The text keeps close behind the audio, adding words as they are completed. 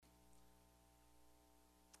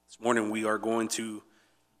This morning we are going to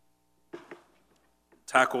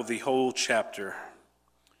tackle the whole chapter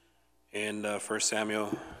in 1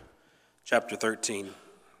 Samuel chapter 13.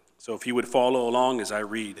 So if you would follow along as I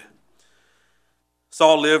read.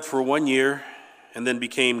 Saul lived for 1 year and then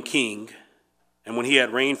became king. And when he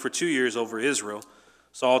had reigned for 2 years over Israel,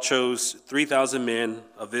 Saul chose 3,000 men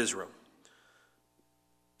of Israel.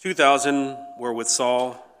 2,000 were with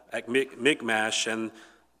Saul at Michmash and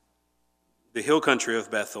the hill country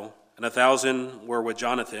of Bethel, and 1,000 were with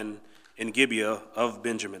Jonathan in Gibeah of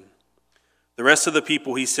Benjamin. The rest of the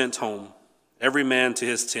people he sent home, every man to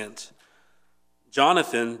his tent.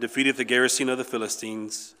 Jonathan defeated the garrison of the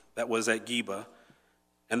Philistines that was at Geba,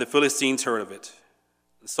 and the Philistines heard of it.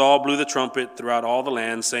 Saul blew the trumpet throughout all the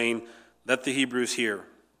land, saying, "Let the Hebrews hear."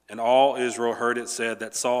 And all Israel heard it said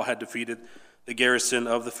that Saul had defeated the garrison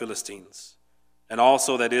of the Philistines, and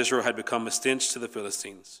also that Israel had become a stench to the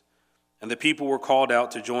Philistines. And the people were called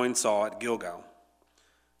out to join Saul at Gilgal.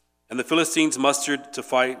 And the Philistines mustered to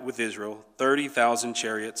fight with Israel 30,000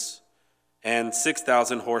 chariots and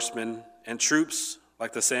 6,000 horsemen, and troops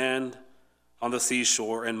like the sand on the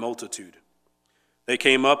seashore in multitude. They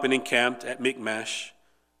came up and encamped at Michmash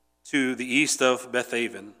to the east of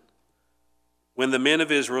Bethaven. When the men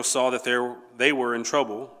of Israel saw that they were in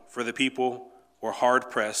trouble, for the people were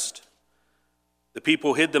hard pressed, the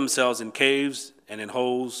people hid themselves in caves and in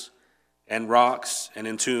holes and rocks and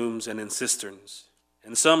in tombs and in cisterns.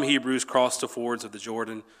 And some Hebrews crossed the fords of the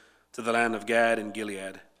Jordan to the land of Gad and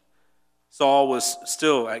Gilead. Saul was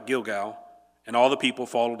still at Gilgal, and all the people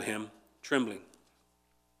followed him, trembling.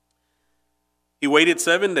 He waited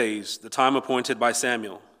 7 days, the time appointed by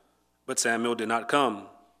Samuel, but Samuel did not come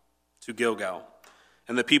to Gilgal,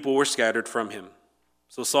 and the people were scattered from him.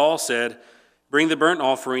 So Saul said, "Bring the burnt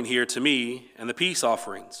offering here to me, and the peace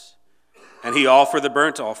offerings." And he offered the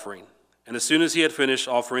burnt offering. And as soon as he had finished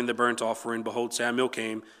offering the burnt offering, behold, Samuel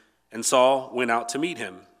came, and Saul went out to meet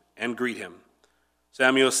him and greet him.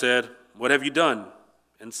 Samuel said, "What have you done?"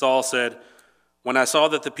 And Saul said, "When I saw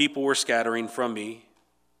that the people were scattering from me,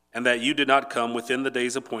 and that you did not come within the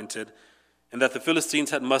days appointed, and that the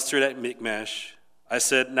Philistines had mustered at Michmash, I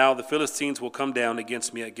said, now the Philistines will come down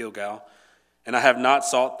against me at Gilgal, and I have not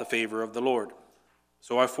sought the favor of the Lord.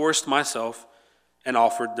 So I forced myself and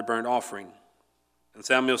offered the burnt offering." And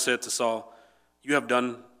Samuel said to Saul, "You have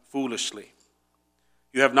done foolishly.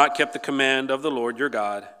 You have not kept the command of the Lord your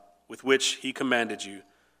God, with which he commanded you,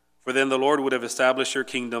 for then the Lord would have established your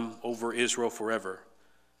kingdom over Israel forever.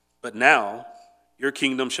 But now your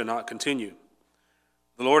kingdom shall not continue.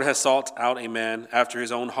 The Lord has sought out a man after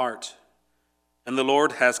his own heart, and the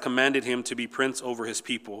Lord has commanded him to be prince over his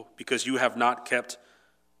people, because you have not kept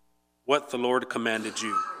what the Lord commanded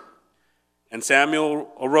you." And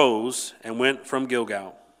Samuel arose and went from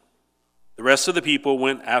Gilgal. The rest of the people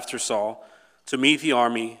went after Saul to meet the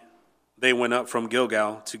army. They went up from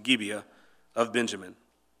Gilgal to Gibeah of Benjamin.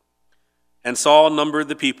 And Saul numbered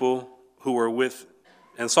the people who were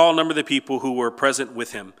present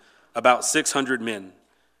with him, about 600 men.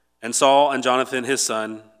 And Saul and Jonathan his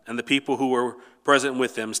son and the people who were present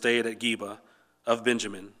with them stayed at Geba of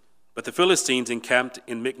Benjamin. But the Philistines encamped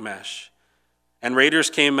in Michmash. And raiders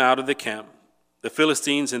came out of the camp, the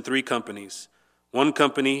Philistines in 3 companies. One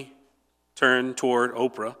company turned toward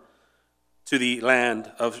Ophrah to the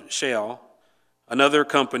land of Sheol. Another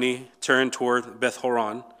company turned toward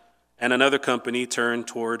Beth-horon, and another company turned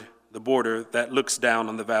toward the border that looks down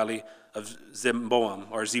on the valley of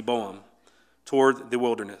Zeboam, toward the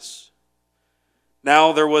wilderness.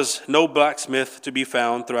 Now there was no blacksmith to be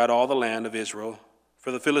found throughout all the land of Israel, for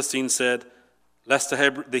the Philistines said, "Lest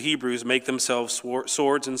the Hebrews make themselves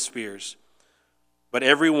swords and spears." But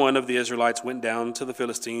every one of the Israelites went down to the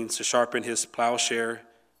Philistines to sharpen his plowshare,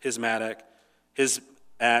 his mattock, his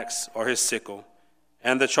axe, or his sickle.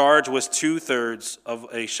 And the charge was 2/3 of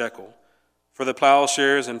a shekel for the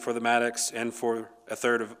plowshares and for the mattocks, and for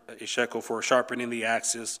 1/3 of a shekel for sharpening the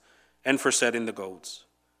axes and for setting the goads.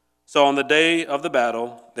 So on the day of the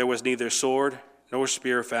battle, there was neither sword nor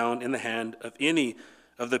spear found in the hand of any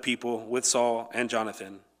of the people with Saul and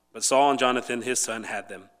Jonathan. But Saul and Jonathan his son had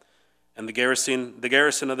them. And the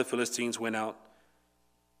garrison of the Philistines went out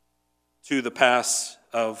to the pass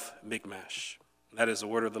of Michmash. That is the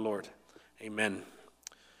word of the Lord. Amen.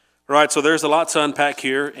 All right, so there's a lot to unpack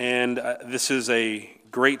here, and this is a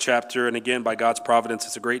great chapter. And again, by God's providence,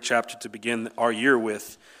 it's a great chapter to begin our year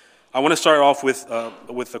with. I want to start off with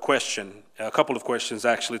a question, a couple of questions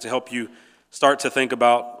actually, to help you start to think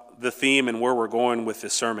about the theme and where we're going with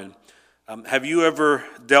this sermon. Have you ever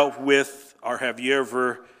dealt with, or have you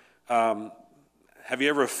ever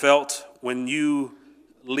felt when you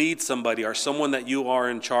lead somebody or someone that you are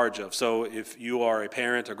in charge of. So if you are a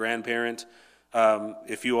parent, a grandparent,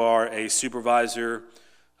 if you are a supervisor,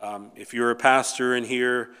 if you're a pastor in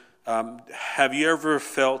here, have you ever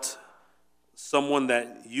felt someone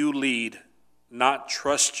that you lead not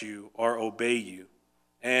trust you or obey you?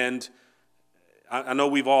 And I know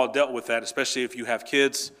we've all dealt with that, especially if you have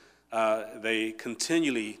kids. They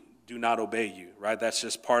continually do not obey you, right? That's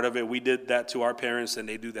just part of it. We did that to our parents, and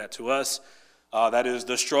they do that to us. That is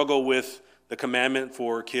the struggle with the commandment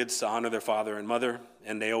for kids to honor their father and mother,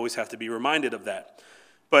 and they always have to be reminded of that.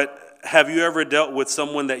 But have you ever dealt with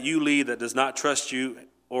someone that you lead that does not trust you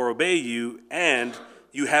or obey you, and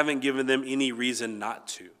you haven't given them any reason not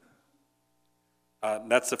to?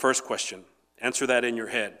 That's the first question. Answer that in your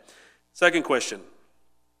head. Second question.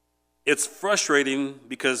 It's frustrating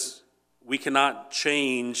because we cannot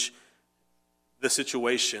change the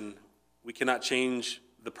situation. We cannot change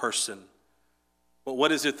the person. But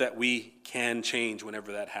what is it that we can change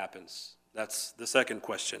whenever that happens? That's the second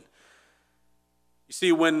question. You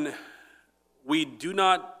see, when we do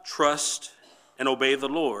not trust and obey the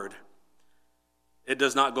Lord, it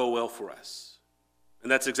does not go well for us.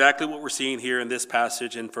 And that's exactly what we're seeing here in this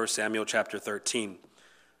passage in 1 Samuel chapter 13.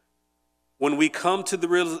 When we come to the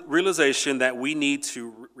realization that we need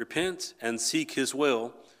to repent and seek his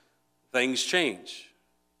will, things change.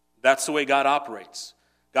 That's the way God operates.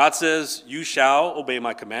 God says, you shall obey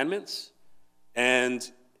my commandments, and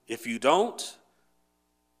if you don't,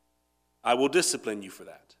 I will discipline you for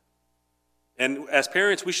that. And as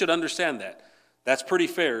parents, we should understand that. That's pretty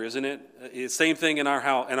fair, isn't it? It's the same thing in our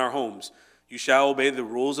homes. You shall obey the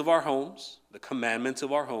rules of our homes, the commandments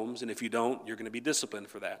of our homes, and if you don't, you're going to be disciplined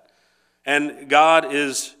for that. And God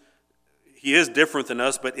he is different than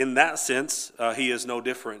us, but in that sense, he is no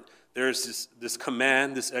different. There's this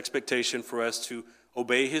command, this expectation for us to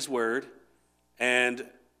obey his word, and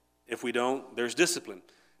if we don't, there's discipline.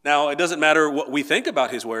 Now, it doesn't matter what we think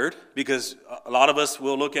about his word, because a lot of us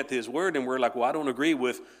will look at his word and we're like, well, I don't agree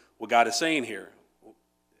with what God is saying here.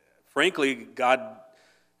 Frankly, God,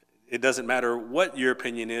 it doesn't matter what your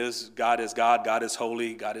opinion is. God is God, God is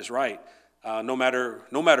holy, God is right. No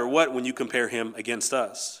matter what, when you compare him against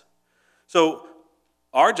us. So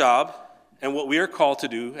our job and what we are called to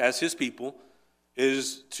do as his people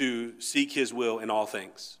is to seek his will in all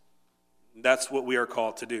things. That's what we are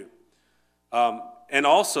called to do. And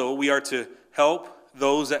also, we are to help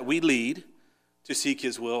those that we lead to seek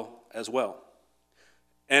his will as well.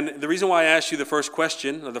 And the reason why I asked you the first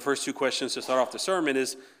question, or the first two questions to start off the sermon,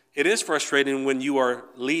 is it is frustrating when you are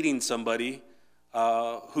leading somebody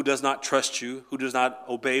who does not trust you, who does not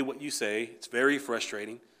obey what you say. It's very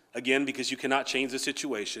frustrating, again, because you cannot change the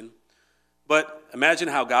situation. But imagine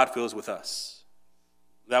how God feels with us.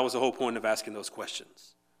 That was the whole point of asking those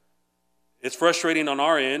questions. It's frustrating on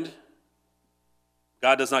our end.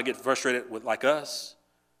 God does not get frustrated like us,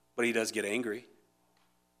 but he does get angry.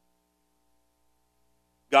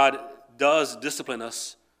 God does discipline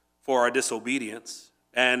us for our disobedience,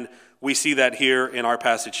 and we see that here in our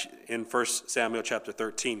passage in 1 Samuel chapter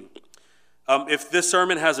 13. If this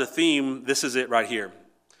sermon has a theme, this is it right here.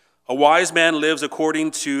 A wise man lives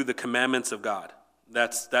according to the commandments of God.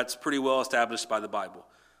 That's pretty well established by the Bible.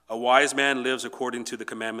 A wise man lives according to the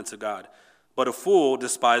commandments of God, but a fool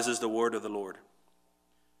despises the word of the Lord.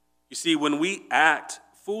 You see, when we act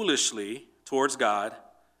foolishly towards God,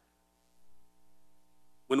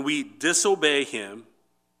 when we disobey him,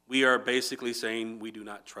 we are basically saying we do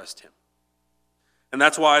not trust him. And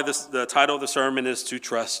that's why the title of the sermon is To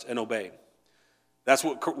Trust and Obey. That's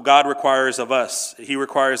what God requires of us. He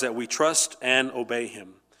requires that we trust and obey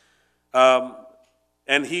him.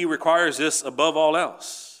 And he requires this above all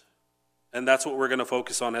else. And that's what we're going to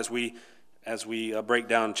focus on as we break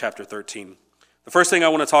down chapter 13. The first thing I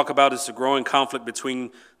want to talk about is the growing conflict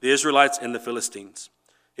between the Israelites and the Philistines.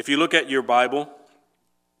 If you look at your Bible,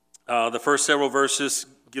 the first several verses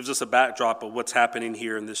gives us a backdrop of what's happening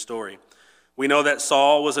here in this story. We know that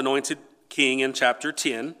Saul was anointed king in chapter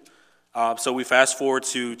 10. So we fast forward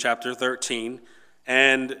to chapter 13.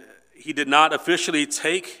 And he did not officially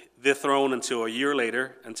take the throne until a year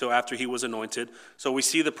later, until after he was anointed. So we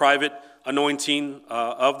see the private anointing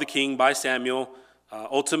of the king by Samuel,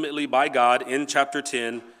 ultimately by God in chapter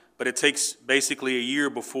 10, but it takes basically a year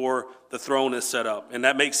before the throne is set up. And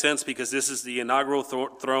that makes sense because this is the inaugural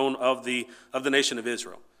throne of the nation of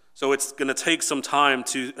Israel. So it's going to take some time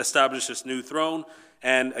to establish this new throne,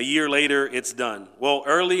 and a year later it's done. Well,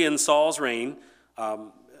 early in Saul's reign,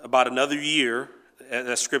 about another year,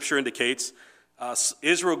 as Scripture indicates,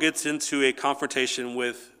 Israel gets into a confrontation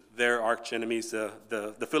with their arch enemies,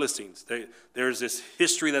 the Philistines. There's this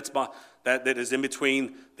history that's that is in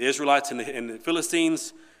between the Israelites and the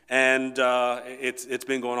Philistines, and it's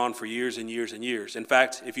been going on for years and years and years. In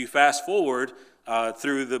fact, if you fast forward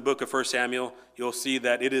through the book of 1 Samuel, you'll see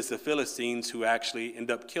that it is the Philistines who actually end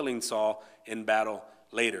up killing Saul in battle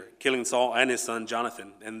later, killing Saul and his son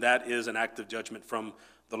Jonathan, and that is an act of judgment from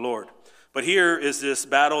the Lord. But here is this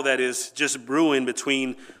battle that is just brewing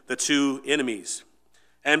between the two enemies.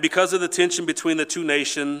 And because of the tension between the two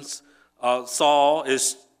nations, Saul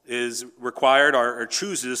is required or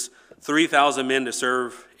chooses 3,000 men to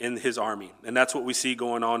serve in his army. And that's what we see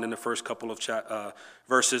going on in the first couple of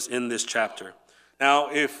verses in this chapter. Now,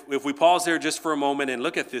 if we pause there just for a moment and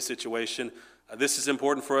look at this situation, this is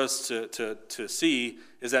important for us to see,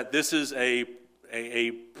 is that this is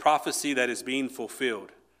a prophecy that is being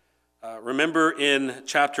fulfilled. Remember in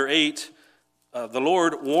chapter 8, the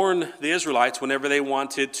Lord warned the Israelites whenever they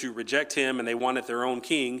wanted to reject him and they wanted their own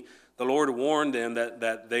king. The Lord warned them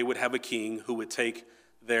that they would have a king who would take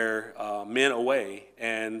their men away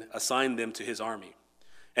and assign them to his army.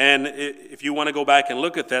 And if you want to go back and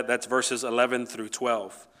look at that, that's verses 11 through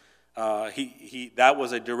 12. That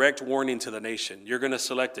was a direct warning to the nation. You're going to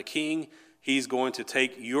select a king. He's going to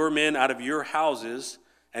take your men out of your houses,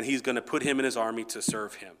 and he's going to put him in his army to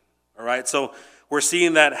serve him. All right, so we're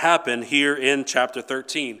seeing that happen here in chapter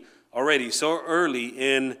 13 already, so early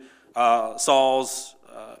in Saul's,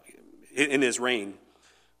 in his reign.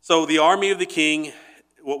 So the army of the king,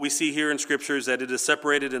 what we see here in Scripture is that it is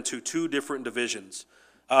separated into two different divisions.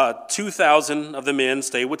 2,000 of the men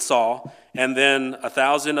stay with Saul, and then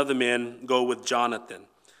 1,000 of the men go with Jonathan.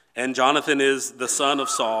 And Jonathan is the son of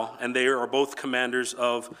Saul, and they are both commanders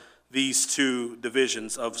of these two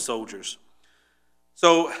divisions of soldiers.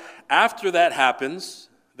 So after that happens,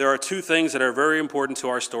 there are two things that are very important to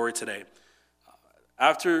our story today.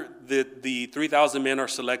 After the 3,000 men are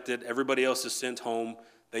selected, everybody else is sent home.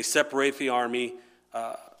 They separate the army.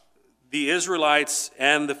 The Israelites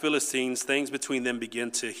and the Philistines, things between them begin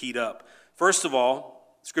to heat up. First of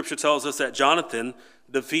all, Scripture tells us that Jonathan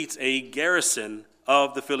defeats a garrison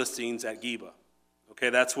of the Philistines at Geba. Okay,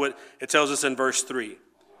 that's what it tells us in verse 3.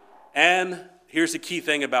 And here's the key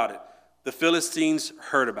thing about it. The Philistines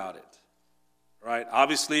heard about it, right?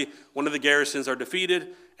 Obviously, one of the garrisons are defeated,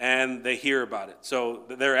 and they hear about it. So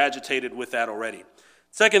they're agitated with that already.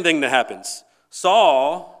 Second thing that happens,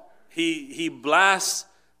 Saul, he blasts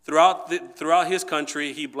throughout his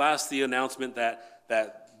country, he blasts the announcement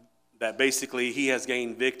that basically he has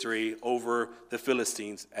gained victory over the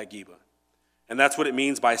Philistines at Geba. And that's what it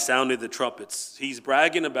means by sounding the trumpets. He's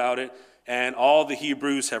bragging about it, and all the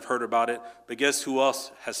Hebrews have heard about it. But guess who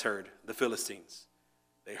else has heard? The Philistines.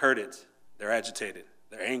 They heard it. They're agitated.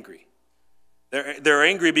 They're angry. They're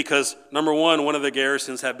angry because, number one of the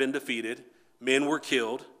garrisons have been defeated. Men were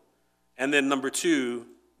killed. And then number two,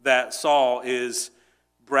 that Saul is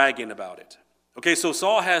bragging about it. Okay, so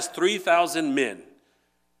Saul has 3,000 men.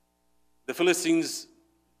 The Philistines,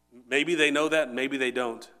 maybe they know that, maybe they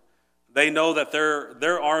don't. They know that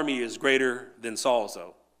their army is greater than Saul's,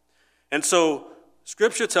 though. And so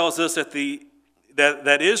Scripture tells us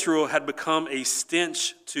that Israel had become a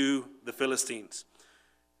stench to the Philistines.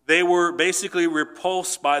 They were basically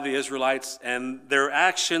repulsed by the Israelites, and their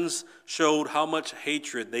actions showed how much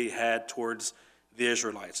hatred they had towards the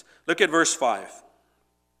Israelites. Look at verse 5.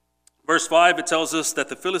 Verse 5, it tells us that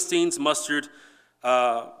the Philistines mustered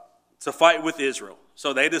to fight with Israel.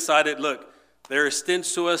 So they decided, look, they're a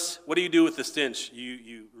stench to us. What do you do with the stench?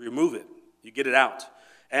 You remove it. You get it out.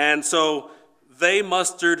 And so they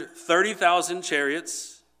mustered 30,000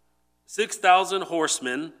 chariots, 6,000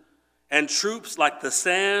 horsemen, and troops like the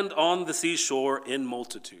sand on the seashore in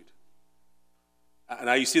multitude.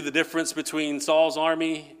 Now you see the difference between Saul's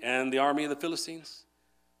army and the army of the Philistines?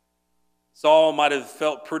 Saul might have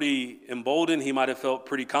felt pretty emboldened. He might have felt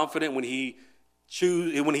pretty confident when he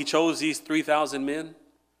chose these 3,000 men.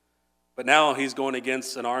 But now he's going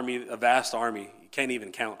against an army, a vast army. You can't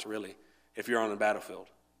even count, really, if you're on the battlefield.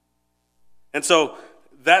 And so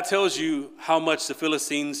that tells you how much the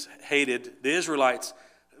Philistines hated the Israelites.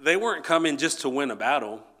 They weren't coming just to win a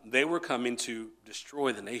battle. They were coming to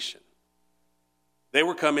destroy the nation. They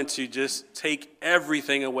were coming to just take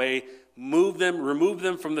everything away, remove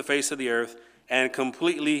them from the face of the earth, and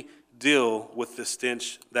completely deal with the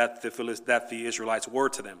stench that the Israelites were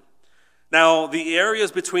to them. Now, the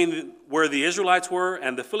areas between where the Israelites were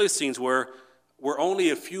and the Philistines were only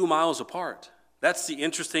a few miles apart. That's the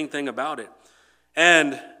interesting thing about it.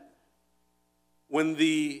 And when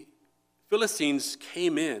the Philistines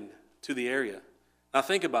came in to the area, now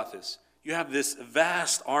think about this. You have this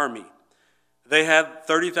vast army. They had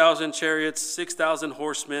 30,000 chariots, 6,000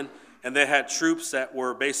 horsemen, and they had troops that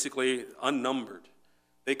were basically unnumbered.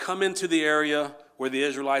 They come into the area where the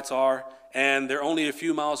Israelites are, and they're only a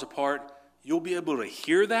few miles apart. You'll be able to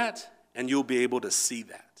hear that, and you'll be able to see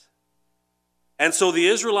that. And so the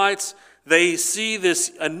Israelites, they see this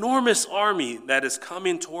enormous army that is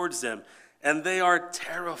coming towards them, and they are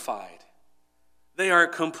terrified. They are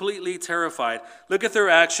completely terrified. Look at their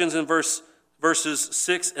actions in verses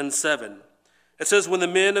 6 and 7. It says, when the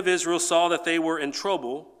men of Israel saw that they were in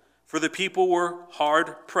trouble, for the people were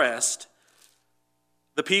hard pressed,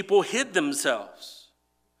 the people hid themselves.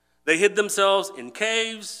 They hid themselves in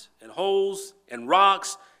caves, in holes, in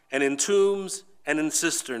rocks, and in tombs, and in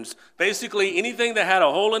cisterns. Basically, anything that had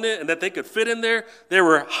a hole in it and that they could fit in there, they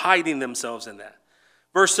were hiding themselves in that.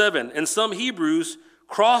 Verse 7, and some Hebrews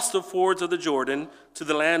crossed the fords of the Jordan to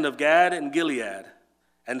the land of Gad and Gilead.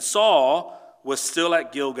 And Saul was still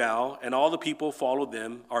at Gilgal, and all the people followed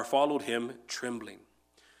him trembling.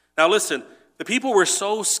 Now listen, the people were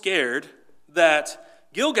so scared that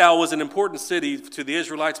Gilgal was an important city to the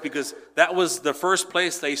Israelites because that was the first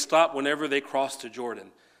place they stopped whenever they crossed the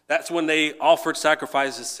Jordan. That's when they offered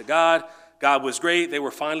sacrifices to God. God was great. They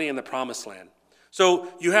were finally in the promised land.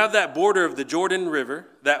 So you have that border of the Jordan River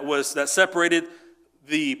that separated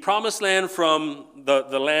the promised land from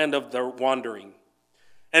the land of the wandering.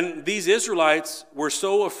 And these Israelites were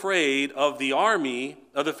so afraid of the army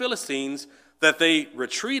of the Philistines that they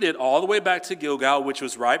retreated all the way back to Gilgal, which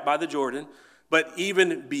was right by the Jordan, but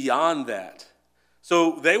even beyond that.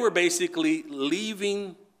 So they were basically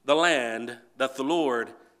leaving the land that the Lord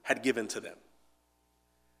had given to them.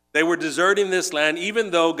 They were deserting this land,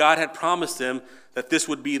 even though God had promised them that this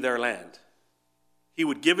would be their land. He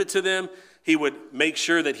would give it to them. He would make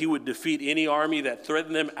sure that he would defeat any army that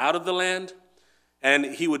threatened them out of the land, and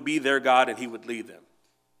he would be their God and he would lead them.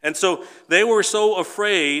 And so they were so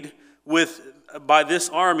afraid by this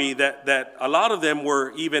army that a lot of them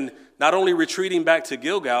were even not only retreating back to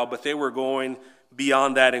Gilgal, but they were going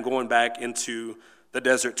beyond that and going back into the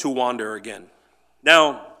desert to wander again.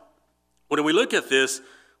 Now, when we look at this,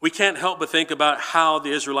 we can't help but think about how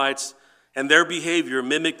the Israelites and their behavior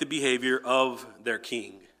mimic the behavior of their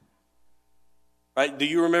king. Right? Do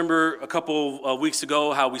you remember a couple of weeks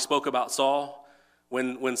ago how we spoke about Saul?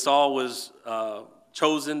 When Saul was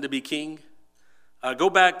chosen to be king? Go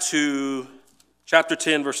back to chapter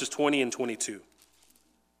 10, verses 20 and 22.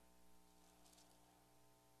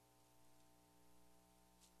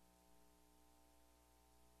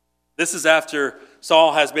 This is after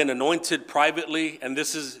Saul has been anointed privately, and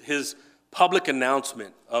this is his public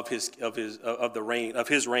announcement of his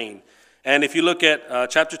reign. And if you look at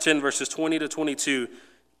chapter 10, verses 20 to 22,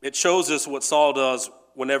 it shows us what Saul does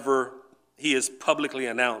whenever he is publicly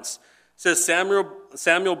announced. It says,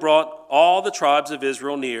 Samuel brought all the tribes of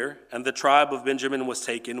Israel near, and the tribe of Benjamin was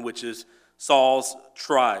taken, which is Saul's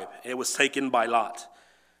tribe. It was taken by Lot.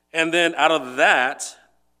 And then out of that,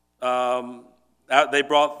 they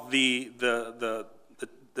brought the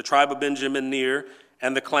tribe of Benjamin near,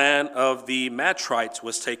 and the clan of the Matrites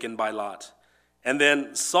was taken by Lot. And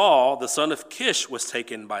then Saul, the son of Kish, was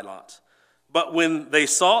taken by Lot. But when they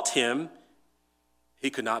sought him, he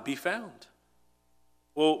could not be found.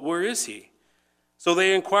 Well, where is he? So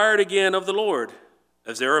they inquired again of the Lord,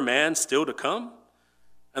 is there a man still to come?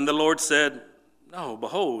 And the Lord said, no,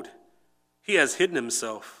 behold, he has hidden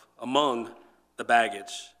himself among the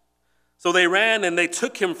baggage. So they ran and they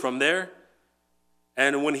took him from there.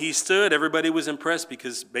 And when he stood, everybody was impressed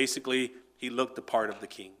because basically he looked the part of the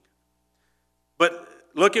king. But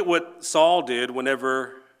look at what Saul did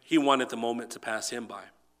whenever he wanted the moment to pass him by.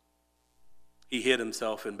 He hid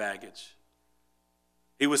himself in baggage.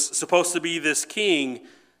 He was supposed to be this king,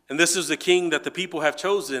 and this is the king that the people have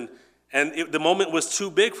chosen. And the moment was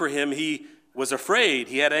too big for him. He was afraid.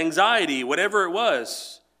 He had anxiety, whatever it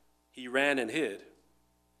was. He ran and hid.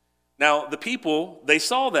 Now, the people, they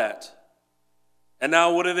saw that. And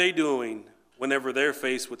now what are they doing whenever they're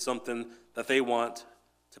faced with something that they want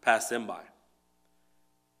to pass them by?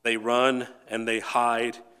 They run and they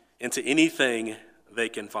hide into anything they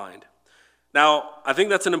can find. Now, I think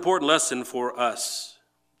that's an important lesson for us,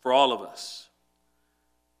 for all of us.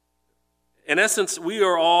 In essence, we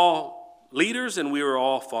are all leaders and we are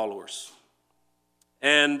all followers.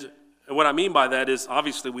 And what I mean by that is,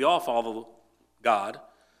 obviously, we all follow God.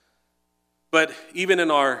 But even in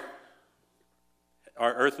our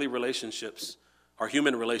earthly relationships, our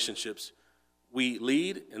human relationships, we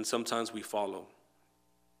lead and sometimes we follow.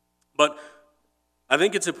 But I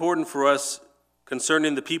think it's important for us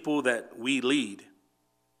concerning the people that we lead,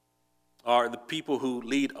 are the people who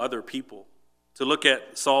lead other people, to look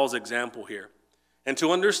at Saul's example here and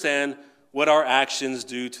to understand what our actions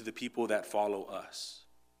do to the people that follow us,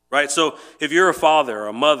 right? So if you're a father or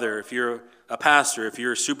a mother, if you're a pastor, if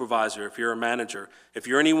you're a supervisor, if you're a manager, if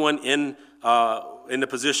you're anyone in the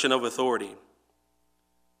position of authority,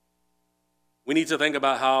 we need to think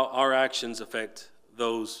about how our actions affect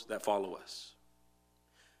those that follow us.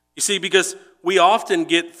 You see, because we often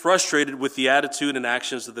get frustrated with the attitude and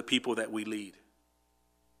actions of the people that we lead.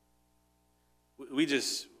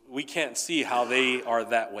 We can't see how they are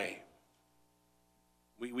that way.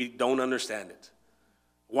 We don't understand it.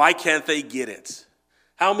 Why can't they get it?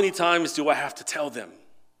 How many times do I have to tell them?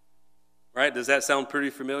 Right? Does that sound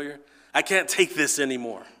pretty familiar? I can't take this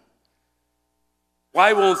anymore.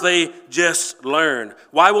 Why won't they just learn?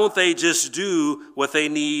 Why won't they just do what they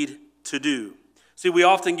need to do? See, we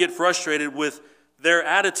often get frustrated with their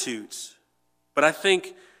attitudes, but I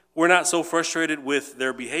think we're not so frustrated with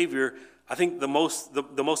their behavior. I think the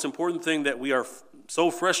most important thing that we are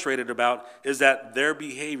so frustrated about is that their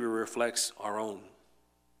behavior reflects our own.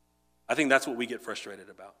 I think that's what we get frustrated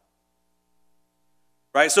about.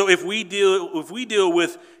 Right? So if we deal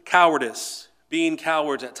with cowardice, being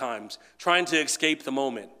cowards at times, trying to escape the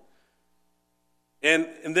moment,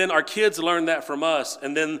 and then our kids learn that from us,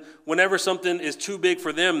 and then whenever something is too big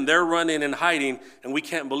for them, they're running and hiding, and we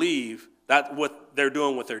can't believe that what they're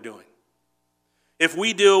doing. If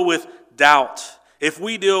we deal with doubt, if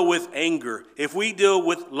we deal with anger, if we deal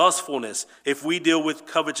with lustfulness, if we deal with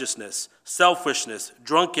covetousness, selfishness,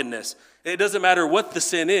 drunkenness, it doesn't matter what the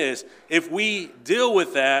sin is, if we deal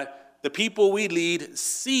with that, the people we lead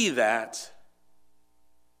see that,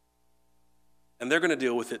 and they're going to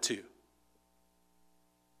deal with it too.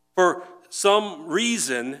 For some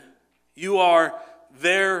reason, you are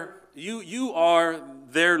their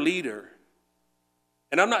leader.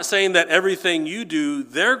 And I'm not saying that everything you do,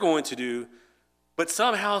 they're going to do, but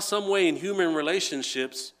somehow, some way in human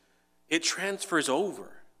relationships, it transfers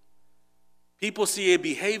over. People see a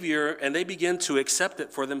behavior and they begin to accept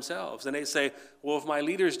it for themselves. And they say, well, if my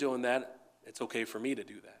leader's doing that, it's okay for me to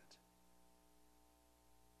do that.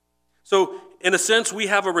 So, in a sense, we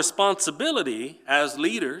have a responsibility as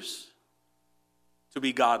leaders to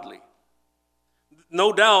be godly.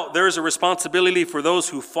 No doubt there is a responsibility for those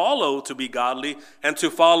who follow to be godly and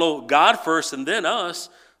to follow God first and then us,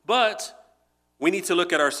 but we need to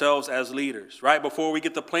look at ourselves as leaders, right? Before we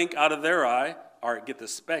get the plank out of their eye, or get the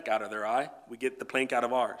speck out of their eye, we get the plank out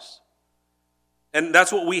of ours. And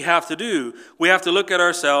that's what we have to do. We have to look at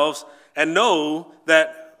ourselves and know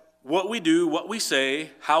that what we do, what we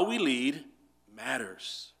say, how we lead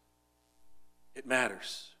matters. It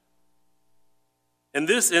matters. In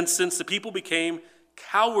this instance, the people became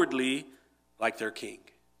cowardly like their king.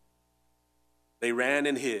 They ran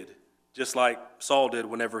and hid, just like Saul did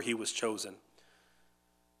whenever he was chosen.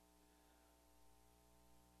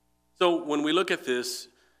 So when we look at this,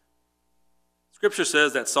 Scripture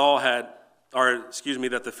says that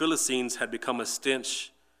that the Philistines had become a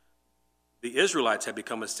stench. The Israelites had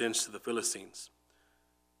become a stench to the Philistines.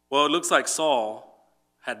 Well, it looks like Saul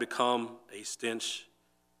had become a stench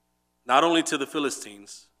not only to the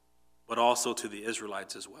Philistines, but also to the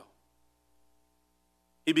Israelites as well.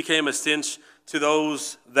 He became a stench to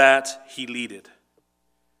those that he leaded.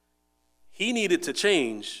 He needed to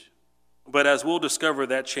change, but as we'll discover,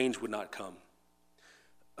 that change would not come.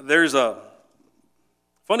 There's a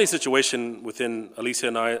funny situation within Alicia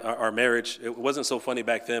and our marriage. It wasn't so funny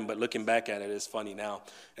back then, but looking back at it, it's funny now.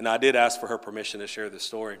 And I did ask for her permission to share this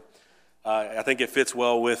story. I think it fits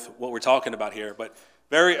well with what we're talking about here. But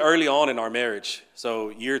very early on in our marriage, so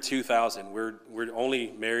year 2000, we're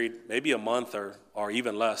only married maybe a month or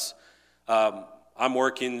even less. I'm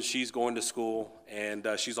working, she's going to school, and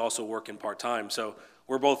she's also working part-time. So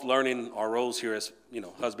we're both learning our roles here as,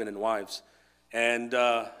 husband and wives. And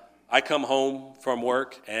I come home from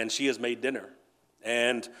work, and she has made dinner.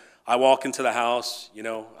 And I walk into the house,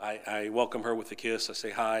 I welcome her with a kiss. I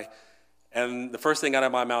say hi. And the first thing out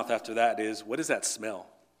of my mouth after that is, what is that smell?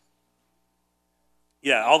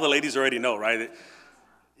 Yeah, all the ladies already know, right?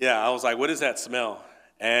 Yeah, I was like, what is that smell?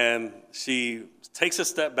 And she takes a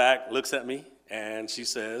step back, looks at me, and she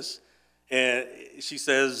says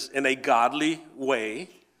in a godly way,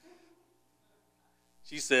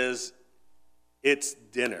 she says, it's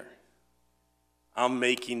dinner. I'm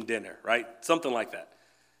making dinner, right? Something like that.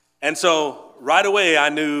 And so right away I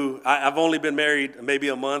knew, I've only been married maybe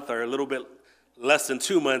a month or a little bit less than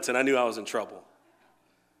 2 months, and I knew I was in trouble.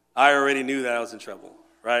 I already knew that I was in trouble,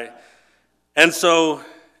 right? And so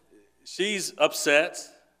she's upset,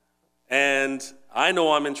 and I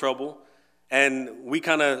know I'm in trouble, and we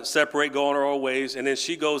kind of separate, go on our own ways, and then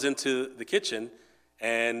she goes into the kitchen,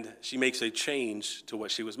 and she makes a change to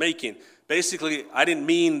what she was making. Basically, I didn't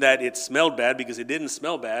mean that it smelled bad, because it didn't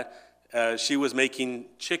smell bad. She was making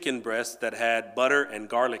chicken breasts that had butter and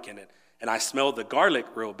garlic in it. And I smelled the garlic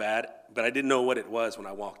real bad, but I didn't know what it was when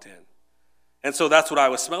I walked in. And so that's what I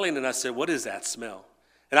was smelling, and I said, what is that smell?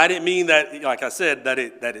 And I didn't mean that, like I said, that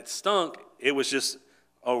it stunk. It was just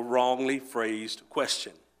a wrongly phrased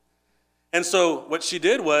question. And so what she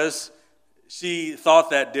did was, she thought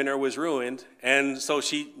that dinner was ruined, and so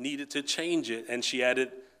she needed to change it, and she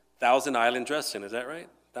added Thousand Island dressing. Is that right?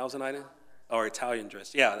 Thousand Island? Or Italian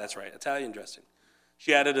dressing. Yeah, that's right, Italian dressing.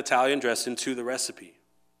 She added Italian dressing to the recipe.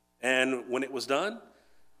 And when it was done,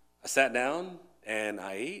 I sat down and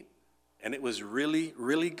I ate, and it was really,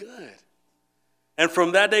 really good. And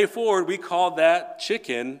from that day forward, we called that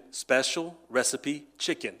chicken Special Recipe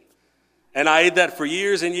Chicken. And I ate that for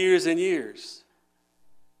years and years and years.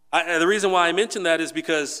 The reason why I mention that is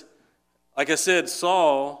because, like I said,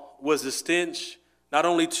 Saul was a stench not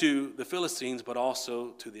only to the Philistines, but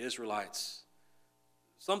also to the Israelites.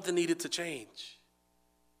 Something needed to change.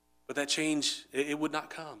 But that change, it would not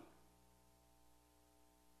come.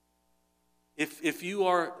 If you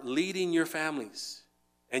are leading your families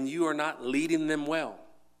and you are not leading them well,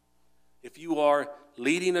 if you are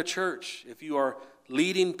leading a church, if you are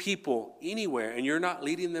leading people anywhere and you're not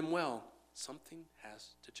leading them well, something has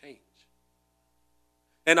to change.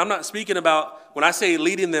 And I'm not speaking about, when I say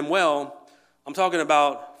leading them well, I'm talking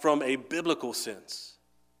about from a biblical sense.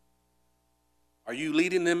 Are you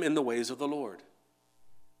leading them in the ways of the Lord?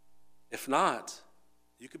 If not,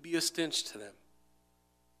 you could be a stench to them.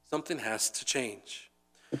 Something has to change.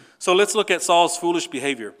 So let's look at Saul's foolish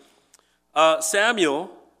behavior.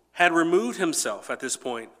 Samuel had removed himself at this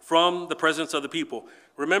point from the presence of the people.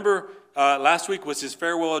 Remember, last week was his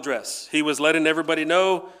farewell address. He was letting everybody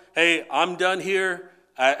know, hey, I'm done here.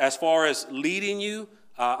 As far as leading you,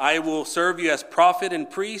 I will serve you as prophet and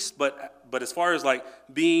priest, but as far as like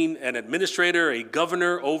being an administrator, a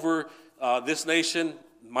governor over this nation,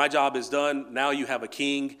 my job is done. Now you have a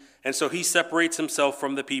king. And so he separates himself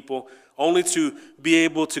from the people only to be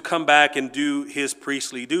able to come back and do his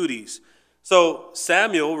priestly duties. So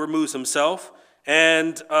Samuel removes himself,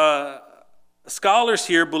 and scholars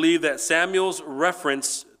here believe that Samuel's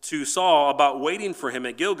reference to Saul about waiting for him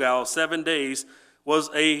at Gilgal 7 days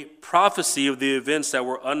was a prophecy of the events that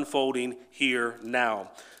were unfolding here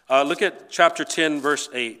now. Look at chapter 10, verse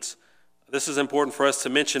 8. This is important for us to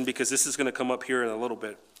mention because this is going to come up here in a little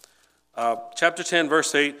bit. Chapter 10,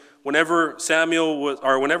 verse 8, whenever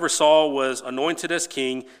Saul was anointed as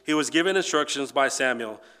king, he was given instructions by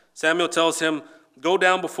Samuel. Samuel tells him, go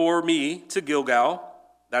down before me to Gilgal.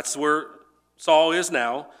 That's where Saul is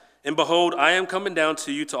now. And behold, I am coming down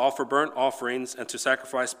to you to offer burnt offerings and to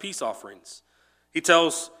sacrifice peace offerings. He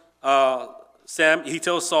tells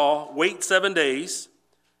Saul, wait 7 days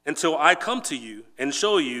until I come to you and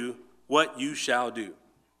show you what you shall do.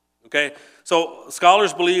 Okay, so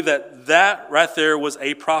scholars believe that right there was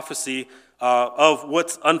a prophecy of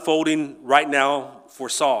what's unfolding right now for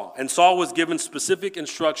Saul. And Saul was given specific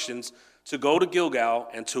instructions to go to Gilgal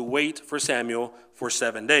and to wait for Samuel for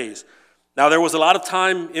 7 days. Now, there was a lot of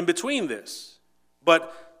time in between this,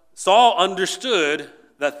 but Saul understood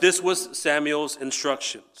that this was Samuel's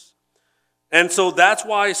instructions. And so that's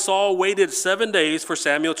why Saul waited 7 days for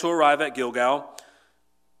Samuel to arrive at Gilgal.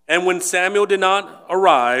 And when Samuel did not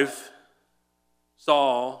arrive,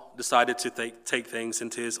 Saul decided to take things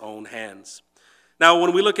into his own hands. Now,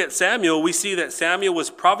 when we look at Samuel, we see that Samuel was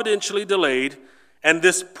providentially delayed, and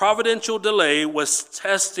this providential delay was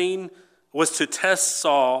to test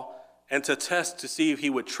Saul and to see if he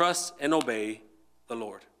would trust and obey the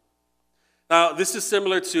Lord. Now, this is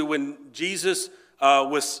similar to when Jesus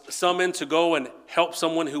was summoned to go and help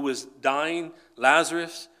someone who was dying,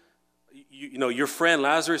 Lazarus. You know, your friend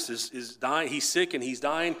Lazarus is dying. He's sick and he's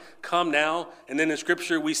dying. Come now. And then in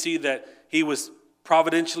Scripture, we see that he was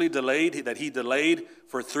providentially delayed, that he delayed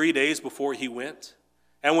for 3 days before he went.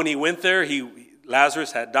 And when he went there,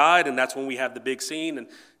 Lazarus had died, and that's when we have the big scene, and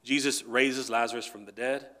Jesus raises Lazarus from the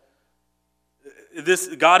dead.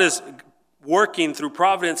 God is working through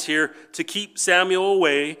providence here to keep Samuel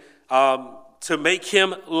away, to make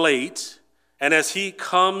him late. And as he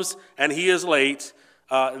comes and he is late,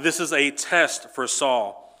 this is a test for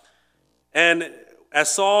Saul. And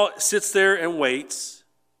as Saul sits there and waits,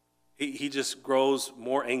 he just grows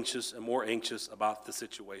more anxious and more anxious about the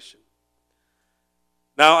situation.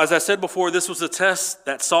 Now, as I said before, this was a test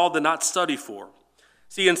that Saul did not study for.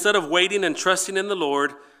 See, instead of waiting and trusting in the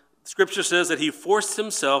Lord, Scripture says that he forced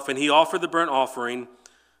himself and he offered the burnt offering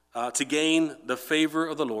to gain the favor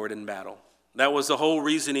of the Lord in battle. That was the whole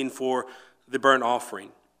reasoning for the burnt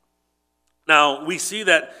offering. Now, we see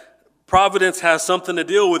that providence has something to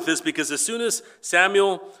deal with this, because as soon as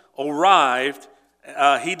Samuel arrived,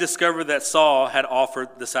 he discovered that Saul had offered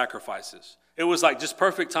the sacrifices. It was like just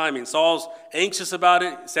perfect timing. Saul's anxious about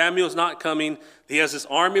it. Samuel's not coming. He has this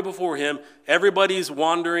army before him. Everybody's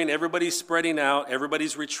wandering. Everybody's spreading out.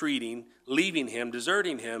 Everybody's retreating, leaving him,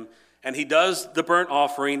 deserting him. And he does the burnt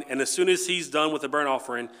offering. And as soon as he's done with the burnt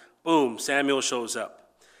offering, boom, Samuel shows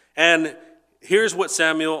up. And here's what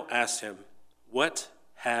Samuel asked him. What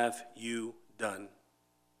have you done?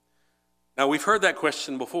 Now, we've heard that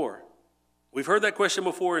question before. We've heard that question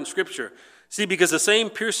before in Scripture. See, because the same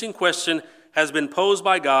piercing question has been posed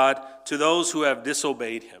by God to those who have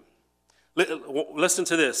disobeyed him. Listen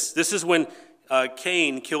to this. This is when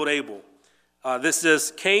Cain killed Abel. This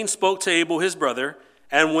says, Cain spoke to Abel, his brother,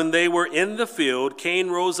 and when they were in the field, Cain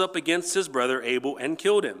rose up against his brother Abel and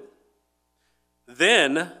killed him.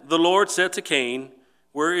 Then the Lord said to Cain,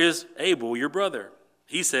 where is Abel, your brother?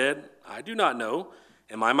 He said, I do not know.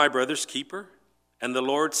 Am I my brother's keeper? And the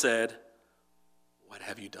Lord said, what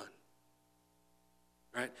have you done?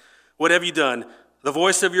 Right? What have you done? The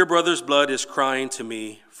voice of your brother's blood is crying to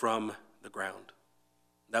me from the ground.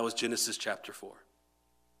 That was Genesis chapter 4.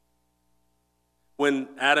 When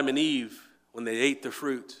Adam and Eve, when they ate the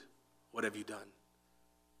fruit, what have you done?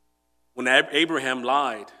 When Abraham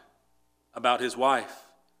lied about his wife,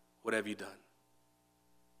 what have you done?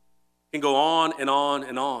 It can go on and on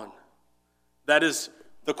and on. That is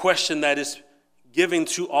the question that is given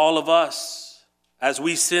to all of us as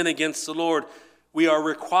we sin against the Lord. We are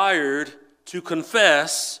required to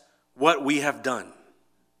confess what we have done.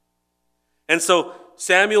 And so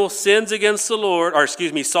Saul sins against the Lord.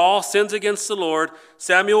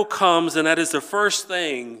 Samuel comes, and that is the first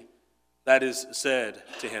thing that is said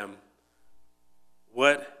to him.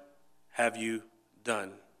 What have you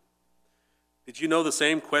done? Did you know the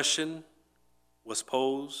same question was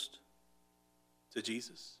posed to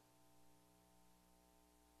Jesus?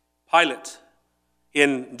 Pilate,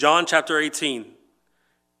 in John chapter 18,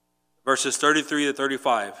 verses 33 to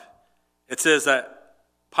 35, it says that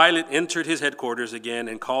Pilate entered his headquarters again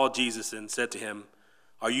and called Jesus and said to him,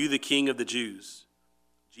 are you the king of the Jews?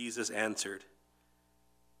 Jesus answered,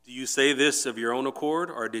 do you say this of your own accord,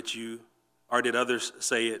 or did others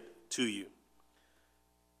say it to you?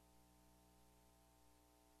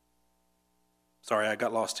 Sorry, I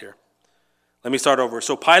got lost here. Let me start over.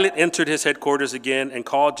 So Pilate entered his headquarters again and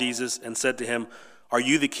called Jesus and said to him, are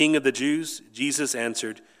you the king of the Jews? Jesus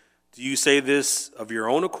answered, do you say this of your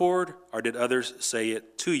own accord, or did others say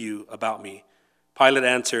it to you about me? Pilate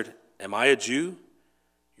answered, am I a Jew?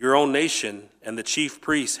 Your own nation and the chief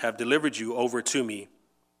priests have delivered you over to me.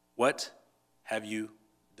 What have you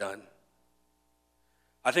done?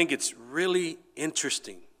 I think it's really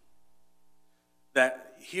interesting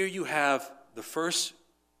that here you have the first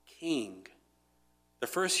king, the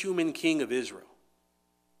first human king of Israel.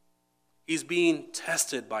 He's being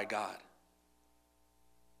tested by God.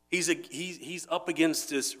 He's up against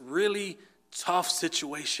this really tough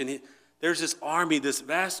situation. There's this army, this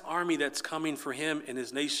vast army that's coming for him and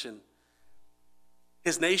his nation.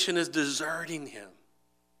 His nation is deserting him.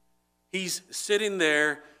 He's sitting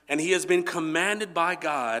there, and he has been commanded by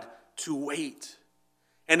God to wait.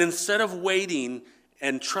 And instead of waiting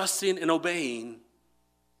and trusting and obeying,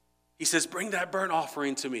 he says, bring that burnt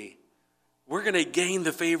offering to me. We're going to gain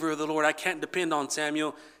the favor of the Lord. I can't depend on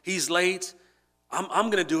Samuel. He's late.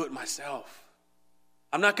 I'm going to do it myself.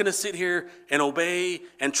 I'm not going to sit here and obey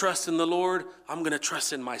and trust in the Lord. I'm going to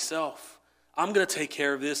trust in myself. I'm going to take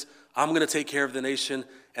care of this. I'm going to take care of the nation,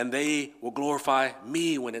 and they will glorify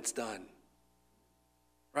me when it's done.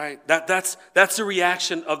 Right? That's the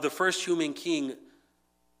reaction of the first human king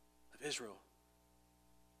of Israel.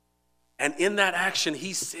 And in that action,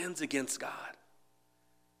 he sins against God.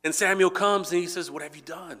 And Samuel comes and he says, what have you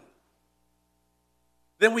done?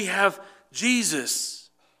 Then we have Jesus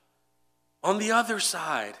on the other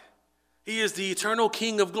side. He is the eternal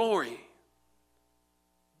King of glory,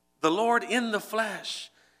 the Lord in the flesh.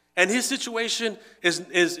 And his situation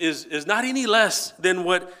is not any less than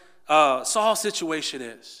what Saul's situation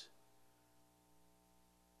is.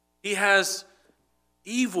 He has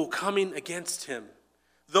evil coming against him.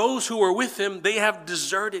 Those who are with him, they have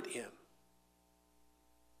deserted him.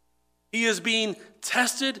 He is being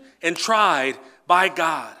tested and tried by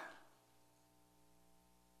God.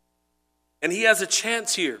 And he has a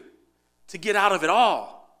chance here to get out of it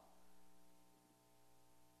all.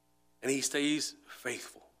 And he stays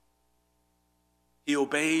faithful. He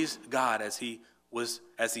obeys God as he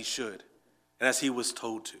should, and as he was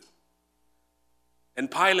told to. And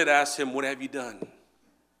Pilate asked him, what have you done?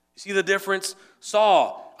 You see the difference?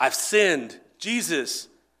 Saul, I've sinned. Jesus,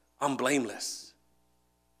 I'm blameless.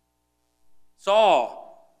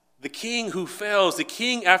 Saul, the king who fails, the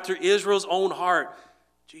king after Israel's own heart.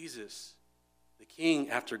 Jesus, the king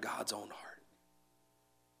after God's own heart.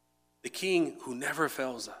 The king who never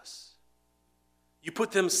fails us. You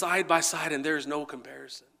put them side by side and there's no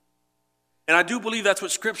comparison. And I do believe that's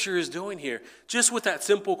what Scripture is doing here. Just with that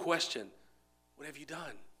simple question, what have you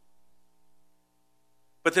done?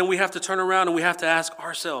 But then we have to turn around and we have to ask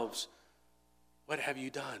ourselves, what have you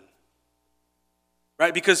done?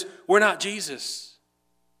 Right? Because we're not Jesus.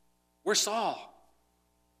 We're Saul.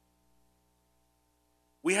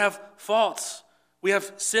 We have faults. We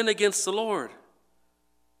have sin against the Lord.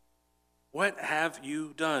 What have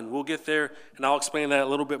you done? We'll get there, and I'll explain that a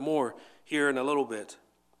little bit more here in a little bit.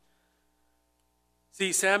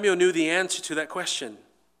 See, Samuel knew the answer to that question.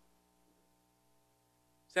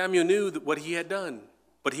 Samuel knew what he had done,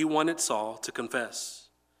 but he wanted Saul to confess.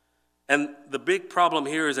 And the big problem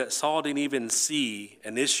here is that Saul didn't even see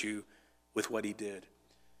an issue with what he did.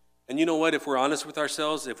 And you know what? If we're honest with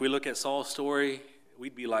ourselves, if we look at Saul's story,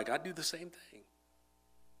 we'd be like, I'd do the same thing.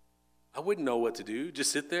 I wouldn't know what to do.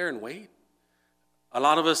 Just sit there and wait. A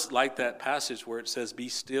lot of us like that passage where it says, be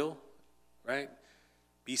still, right?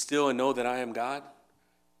 Be still and know that I am God.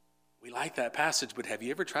 We like that passage, but have you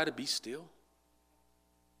ever tried to be still?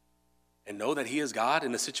 And know that he is God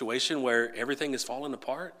in a situation where everything is falling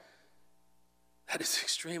apart? That is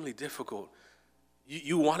extremely difficult.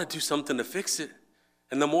 You want to do something to fix it.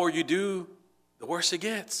 And the more you do, the worse it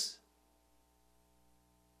gets.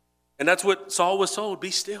 And that's what Saul was told,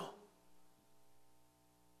 be still.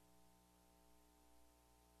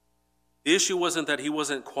 The issue wasn't that he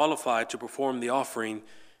wasn't qualified to perform the offering.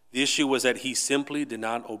 The issue was that he simply did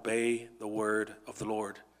not obey the word of the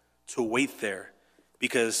Lord, to wait there,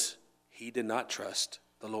 because he did not trust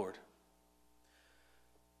the Lord.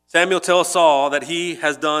 Samuel tells Saul that he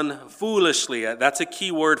has done foolishly. That's a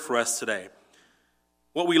key word for us today.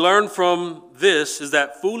 What we learn from this is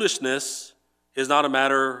that foolishness is not a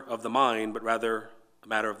matter of the mind, but rather a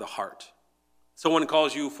matter of the heart. Someone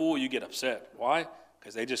calls you a fool, you get upset. Why?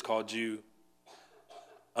 Because they just called you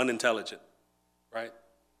unintelligent, right?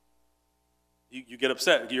 You get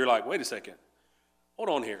upset. You're like, wait a second. Hold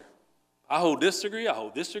on here. I hold this degree.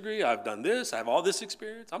 I've done this. I have all this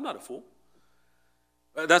experience. I'm not a fool.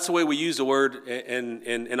 That's the way we use the word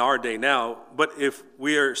in our day now. But if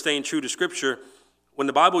we are staying true to Scripture, when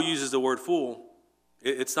the Bible uses the word fool,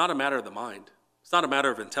 it's not a matter of the mind. It's not a matter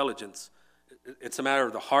of intelligence. It's a matter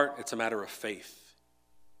of the heart. It's a matter of faith.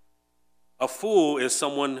 A fool is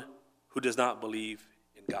someone who does not believe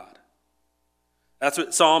in God. That's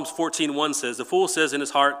what Psalms 14:1 says. The fool says in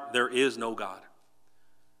his heart, there is no God.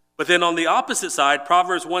 But then on the opposite side,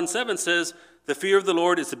 Proverbs 1:7 says, the fear of the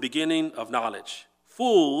Lord is the beginning of knowledge.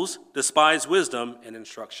 Fools despise wisdom and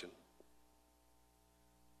instruction.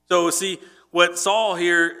 So see, what Saul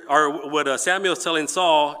here, or what Samuel is telling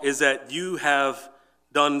Saul is that you have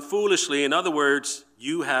done foolishly. In other words,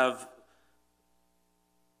 you have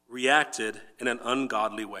reacted in an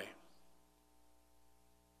ungodly way.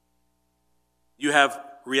 You have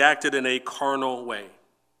reacted in a carnal way.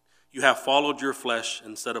 You have followed your flesh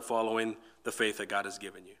instead of following the faith that God has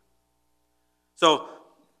given you. So,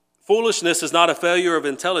 foolishness is not a failure of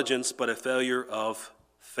intelligence, but a failure of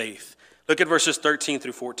faith. Look at verses 13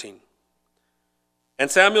 through 14. And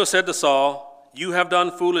Samuel said to Saul, you have done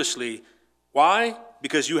foolishly. Why?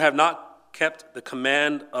 Because you have not kept the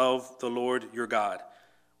command of the Lord your God,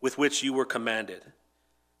 with which you were commanded.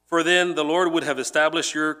 For then the Lord would have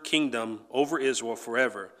established your kingdom over Israel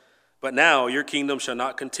forever. But now your kingdom shall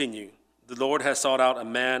not continue. The Lord has sought out a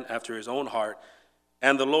man after his own heart,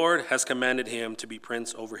 and the Lord has commanded him to be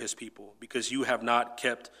prince over his people, because you have not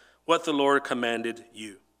kept what the Lord commanded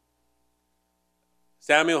you.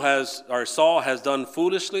 Saul has done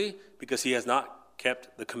foolishly because he has not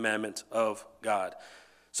kept the commandment of God.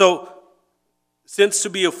 So, since to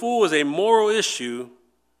be a fool is a moral issue,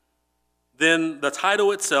 then the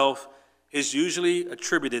title itself is usually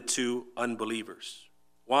attributed to unbelievers.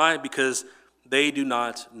 Why? Because they do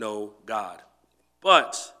not know God.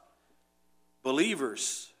 But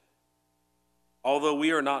believers, although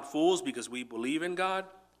we are not fools because we believe in God,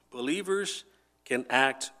 believers can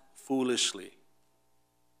act foolishly.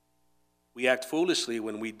 We act foolishly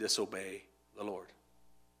when we disobey the Lord.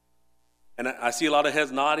 And I see a lot of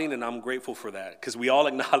heads nodding, and I'm grateful for that, because we all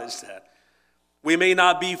acknowledge that. We may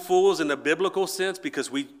not be fools in the biblical sense because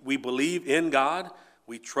we believe in God.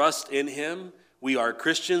 We trust in him. We are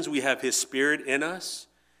Christians. We have his Spirit in us.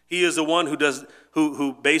 He is the one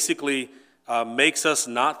who basically makes us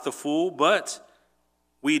not the fool, but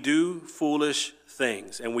we do foolish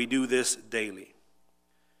things, and we do this daily.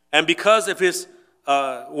 And because of his,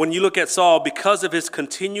 when you look at Saul, because of his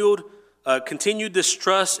continued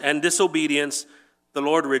distrust and disobedience, the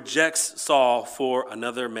Lord rejects Saul for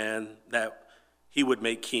another man that he would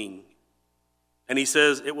make king. And he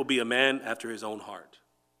says it will be a man after his own heart.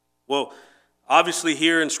 Well, obviously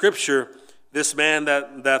here in Scripture, this man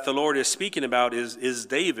that the Lord is speaking about is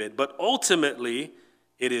David, but ultimately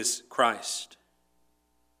it is Christ.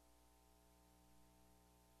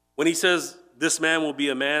 When he says this man will be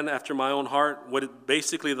a man after my own heart, what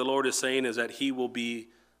basically the Lord is saying is that he will be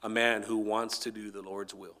a man who wants to do the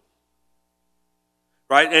Lord's will.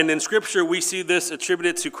 Right? And in Scripture, we see this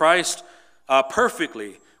attributed to Christ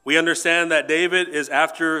perfectly. We understand that David is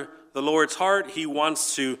after the Lord's heart. He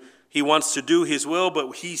wants to do his will,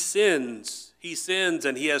 but he sins. He sins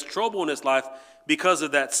and he has trouble in his life because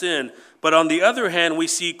of that sin. But on the other hand, we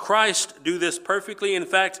see Christ do this perfectly. In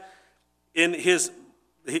fact, in one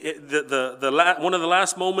of the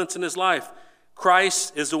last moments in his life,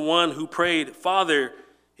 Christ is the one who prayed, Father,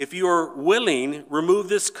 if you are willing, remove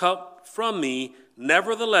this cup from me.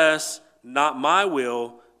 Nevertheless, not my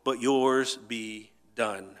will, but yours be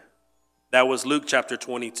done. That was Luke chapter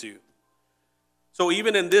 22. So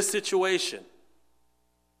even in this situation,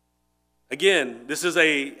 again, this is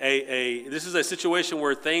a situation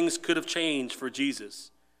where things could have changed for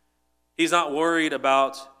Jesus. He's not worried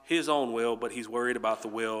about his own will, but he's worried about the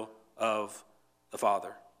will of the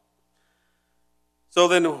Father. So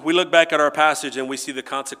then we look back at our passage and we see the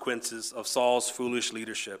consequences of Saul's foolish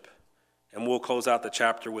leadership. And we'll close out the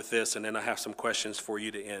chapter with this, and then I have some questions for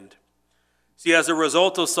you to end. See, as a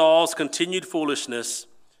result of Saul's continued foolishness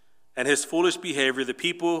and his foolish behavior, the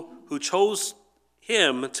people who chose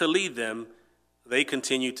him to lead them, they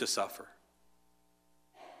continue to suffer.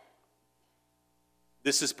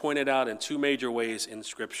 This is pointed out in two major ways in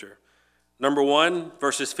Scripture. Number one,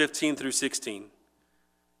 verses 15 through 16.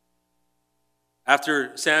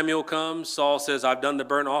 After Samuel comes, Saul says, I've done the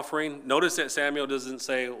burnt offering. Notice that Samuel doesn't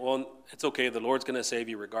say, well, it's okay, the Lord's going to save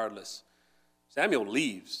you regardless. Samuel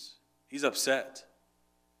leaves. He's upset.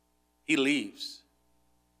 He leaves.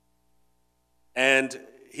 And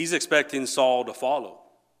he's expecting Saul to follow.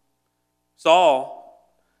 Saul,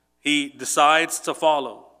 he decides to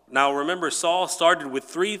follow. Now remember, Saul started with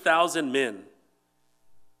 3,000 men.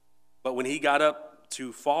 But when he got up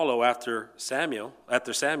to follow after Samuel,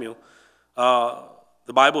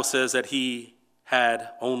 the Bible says that he had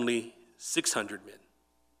only 600 men.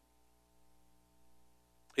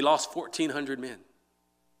 He lost 1,400 men.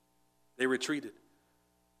 They retreated.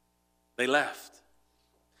 They left.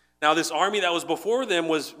 Now this army that was before them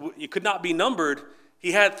it could not be numbered.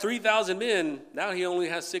 He had 3,000 men. Now he only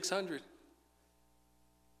has 600.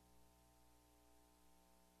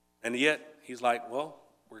 And yet he's like, well,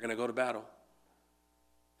 we're going to go to battle.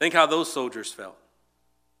 Think how those soldiers felt.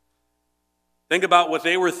 Think about what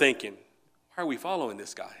they were thinking. Why are we following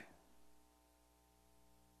this guy?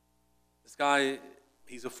 This guy,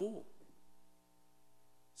 he's a fool.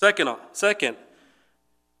 Second,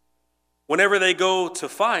 whenever they go to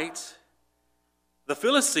fight, the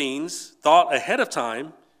Philistines thought ahead of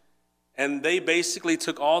time, and they basically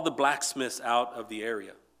took all the blacksmiths out of the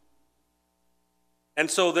area. And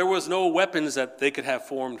so there was no weapons that they could have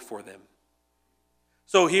formed for them.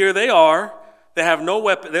 So here they are. They have no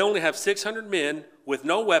weapon. They only have 600 men with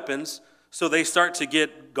no weapons, so they start to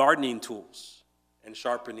get gardening tools and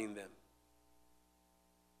sharpening them.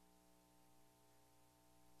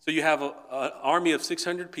 So you have an army of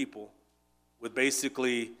 600 people with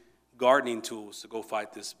basically gardening tools to go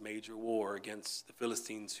fight this major war against the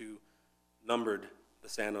Philistines who numbered the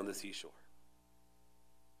sand on the seashore.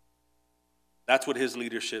 That's what his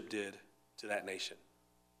leadership did to that nation.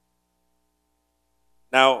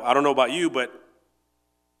 Now, I don't know about you, but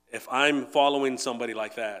if I'm following somebody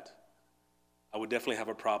like that, I would definitely have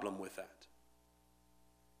a problem with that.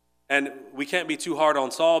 And we can't be too hard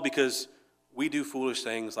on Saul because we do foolish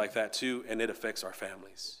things like that too, and it affects our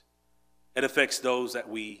families. It affects those that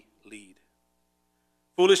we lead.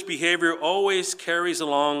 Foolish behavior always carries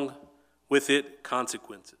along with it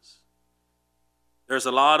consequences. There's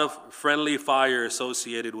a lot of friendly fire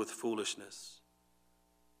associated with foolishness.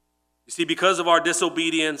 You see, because of our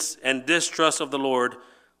disobedience and distrust of the Lord,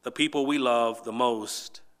 the people we love the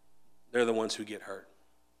most, they're the ones who get hurt.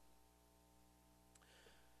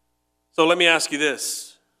 So let me ask you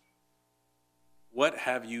this. What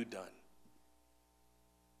have you done?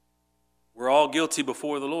 We're all guilty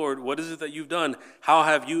before the Lord. What is it that you've done? How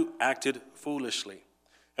have you acted foolishly?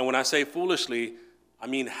 And when I say foolishly, I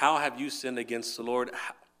mean, how have you sinned against the Lord?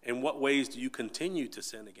 In what ways do you continue to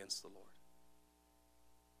sin against the Lord?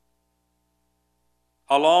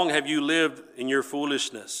 How long have you lived in your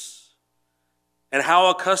foolishness? And how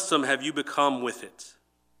accustomed have you become with it?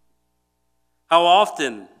 How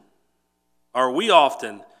often, or we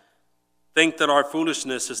often, think that our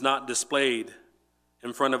foolishness is not displayed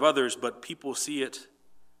in front of others, but people see it,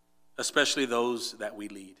 especially those that we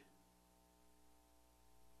lead.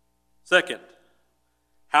 Second,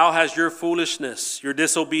 how has your foolishness, your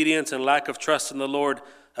disobedience, and lack of trust in the Lord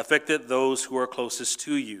affected those who are closest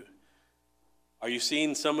to you? Are you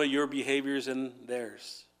seeing some of your behaviors in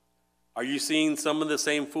theirs? Are you seeing some of the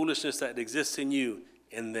same foolishness that exists in you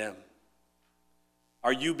in them?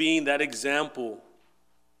 Are you being that example,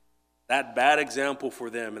 that bad example for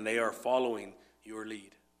them, and they are following your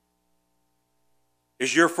lead?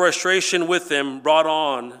 Is your frustration with them brought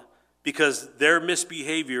on because their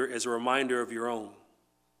misbehavior is a reminder of your own?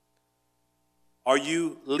 Are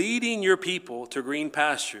you leading your people to green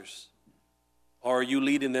pastures, or are you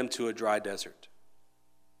leading them to a dry desert?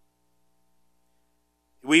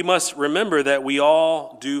 We must remember that we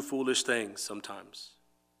all do foolish things sometimes.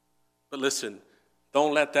 But listen,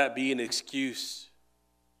 don't let that be an excuse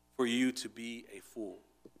for you to be a fool.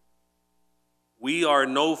 We are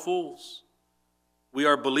no fools. We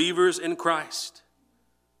are believers in Christ.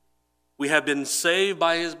 We have been saved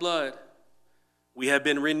by his blood. We have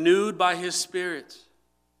been renewed by his Spirit.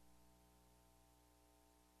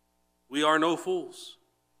 We are no fools,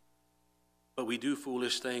 but we do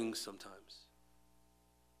foolish things sometimes.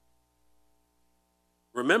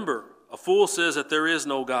 Remember, a fool says that there is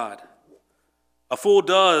no God. A fool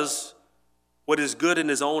does what is good in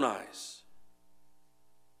his own eyes.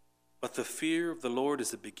 But the fear of the Lord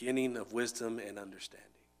is the beginning of wisdom and understanding.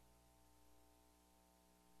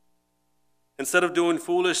 Instead of doing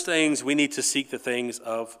foolish things, we need to seek the things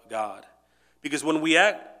of God. Because when we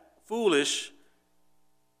act foolish,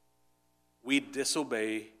 we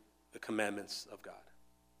disobey the commandments of God.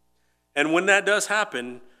 And when that does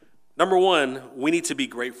happen, number one, we need to be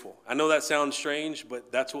grateful. I know that sounds strange,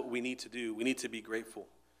 but that's what we need to do. We need to be grateful.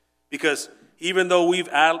 Because even though we've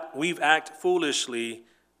acted foolishly,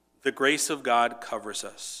 the grace of God covers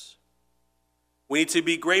us. We need to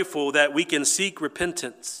be grateful that we can seek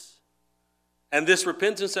repentance. And this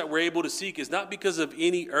repentance that we're able to seek is not because of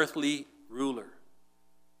any earthly ruler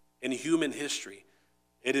in human history.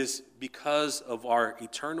 It is because of our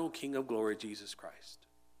eternal King of glory, Jesus Christ.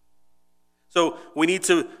 So we need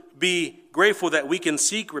to be grateful that we can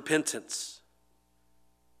seek repentance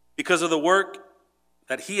because of the work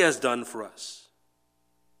that he has done for us.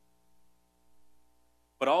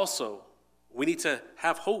 But also, we need to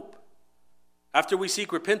have hope. After we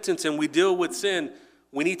seek repentance and we deal with sin,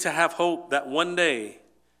 we need to have hope that one day,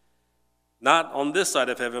 not on this side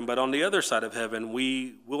of heaven, but on the other side of heaven,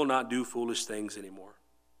 we will not do foolish things anymore.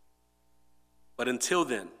 But until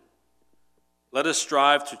then, let us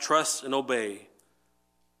strive to trust and obey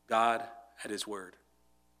God at his word.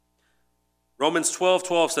 Romans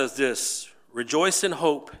 12:12 says this: rejoice in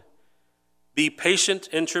hope, be patient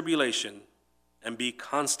in tribulation, and be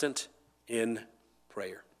constant in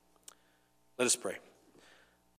prayer. Let us pray.